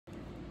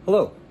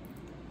Hello.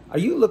 Are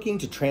you looking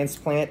to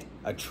transplant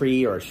a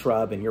tree or a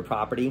shrub in your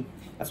property?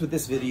 That's what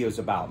this video is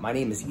about. My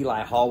name is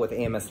Eli Hall with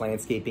AMS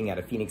Landscaping out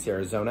of Phoenix,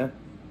 Arizona.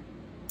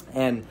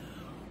 And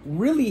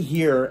really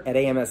here at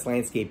AMS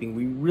Landscaping,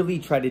 we really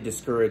try to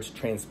discourage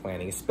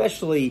transplanting,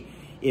 especially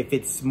if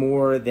it's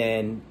more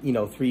than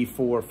 3,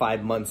 4,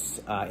 5 months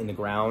in the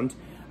ground.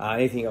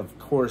 Anything, of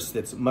course,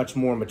 that's much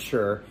more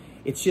mature.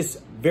 It's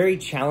just very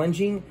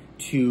challenging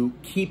to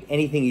keep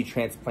anything you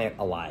transplant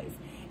alive.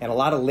 And a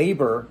lot of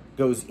labor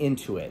goes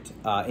into it,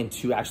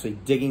 into actually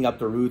digging up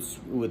the roots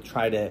with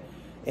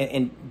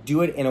and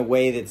do it in a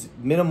way that's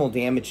minimal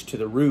damage to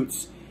the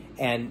roots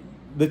and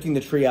lifting the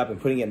tree up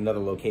and putting it in another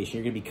location.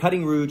 You're gonna be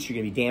cutting roots, you're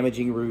gonna be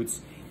damaging roots,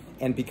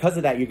 and because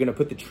of that, you're gonna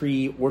put the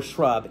tree or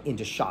shrub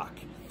into shock.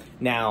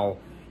 Now,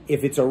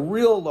 if it's a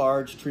real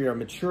large tree or a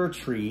mature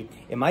tree,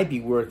 it might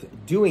be worth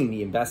doing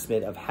the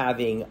investment of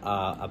having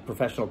a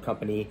professional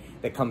company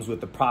that comes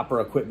with the proper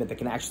equipment that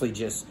can actually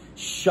just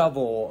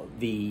shovel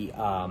the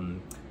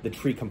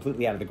tree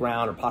completely out of the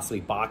ground or possibly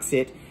box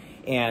it.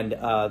 And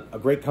a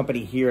great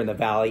company here in the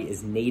Valley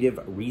is Native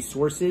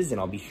Resources,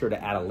 and I'll be sure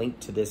to add a link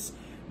to this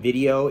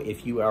video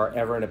if you are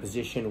ever in a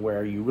position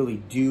where you really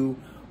do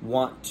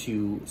want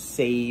to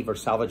save or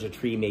salvage a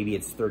tree. Maybe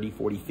it's 30,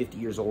 40, 50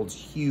 years old, it's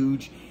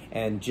huge,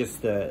 and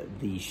just the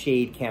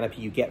shade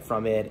canopy you get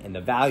from it and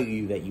the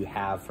value that you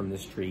have from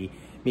this tree,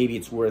 maybe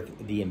it's worth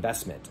the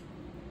investment.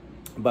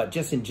 But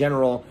just in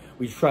general,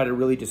 we try to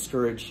really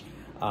discourage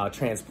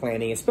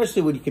transplanting,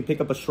 especially when you can pick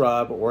up a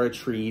shrub or a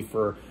tree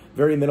for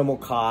very minimal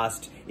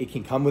cost. It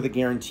can come with a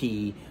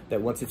guarantee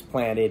that once it's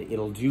planted,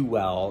 it'll do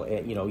well.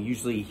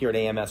 Usually here at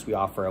AMS, we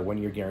offer a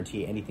 1-year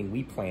guarantee. Anything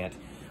we plant,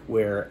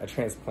 where a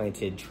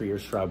transplanted tree or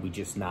shrub, we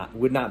just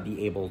would not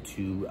be able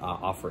to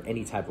offer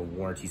any type of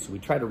warranty. So we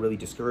try to really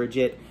discourage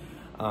it,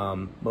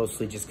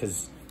 mostly just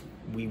because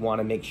we want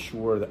to make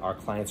sure that our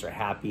clients are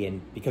happy,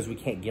 and because we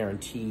can't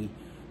guarantee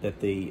that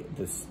the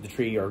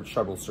tree or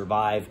shrub will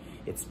survive,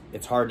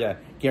 it's hard to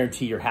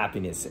guarantee your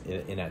happiness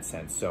in that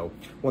sense. So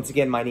once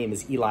again, my name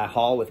is Eli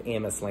Hall with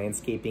AMS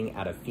Landscaping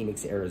out of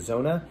Phoenix,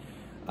 Arizona.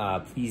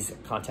 Please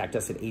contact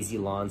us at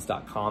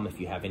azlawns.com if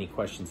you have any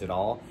questions at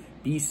all.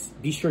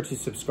 Be sure to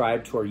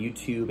subscribe to our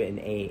YouTube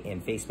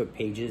and Facebook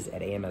pages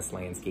at AMS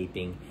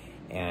Landscaping,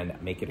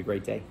 and make it a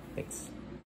great day. Thanks.